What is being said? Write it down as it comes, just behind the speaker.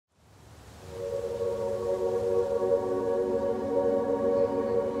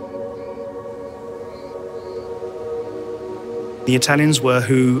The Italians were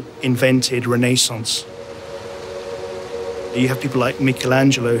who invented Renaissance. You have people like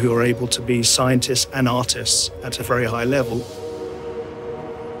Michelangelo who are able to be scientists and artists at a very high level.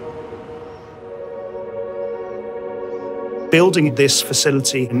 Building this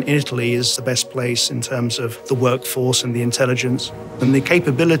facility in Italy is the best place in terms of the workforce and the intelligence and the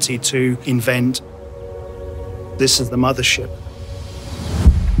capability to invent. This is the mothership.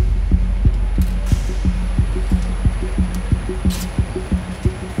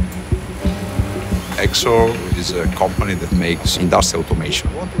 EXOR is a company that makes industrial automation.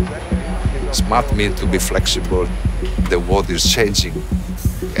 Smart means to be flexible. The world is changing.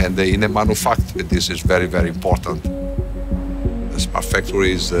 And in a manufacturing, this is very, very important. The smart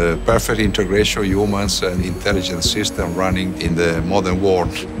factory is the perfect integration of humans and intelligent system running in the modern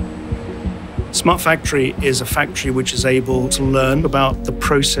world. Smart Factory is a factory which is able to learn about the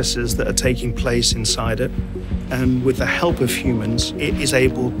processes that are taking place inside it. And with the help of humans, it is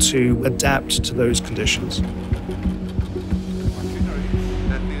able to adapt to those conditions.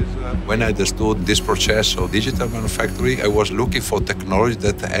 When I understood this process of digital manufacturing, I was looking for technology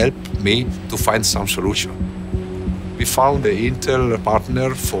that helped me to find some solution. We found the Intel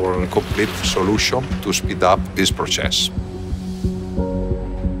partner for a complete solution to speed up this process.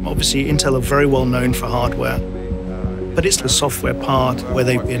 Obviously, Intel are very well known for hardware, but it's the software part where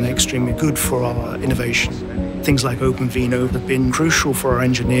they've been extremely good for our innovation. Things like OpenVINO have been crucial for our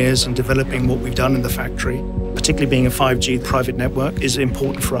engineers in developing what we've done in the factory. Particularly being a 5G private network is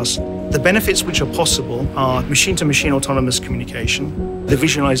important for us. The benefits which are possible are machine-to-machine autonomous communication, the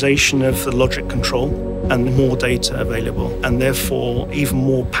visualization of the logic control, and more data available, and therefore even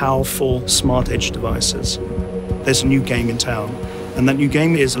more powerful smart edge devices. There's a new game in town, and that new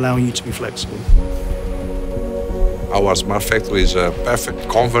game is allowing you to be flexible. Our smart factory is a perfect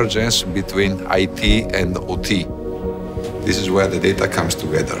convergence between IT and OT. This is where the data comes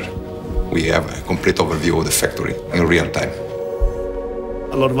together. We have a complete overview of the factory in real time.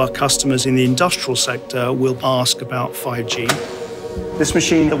 A lot of our customers in the industrial sector will ask about 5G. This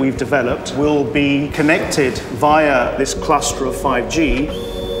machine that we've developed will be connected via this cluster of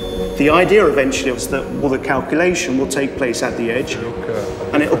 5G. The idea eventually is that all the calculation will take place at the edge,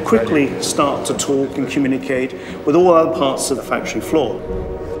 and it will quickly start to talk and communicate with all other parts of the factory floor.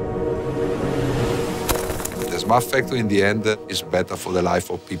 The smart factory in the end is better for the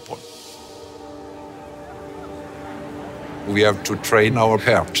life of people. We have to train our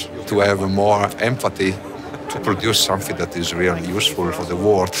heart to have more empathy, to produce something that is really useful for the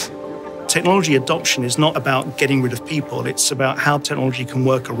world. Technology adoption is not about getting rid of people, it's about how technology can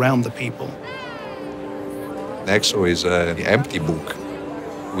work around the people. EXOR is an empty book.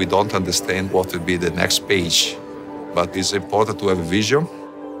 We don't understand what will be the next page, but it's important to have a vision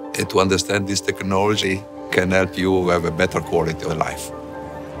and to understand this technology can help you have a better quality of life.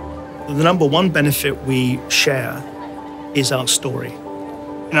 The number one benefit we share is our story.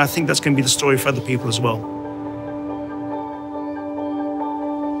 And I think that's going to be the story for other people as well.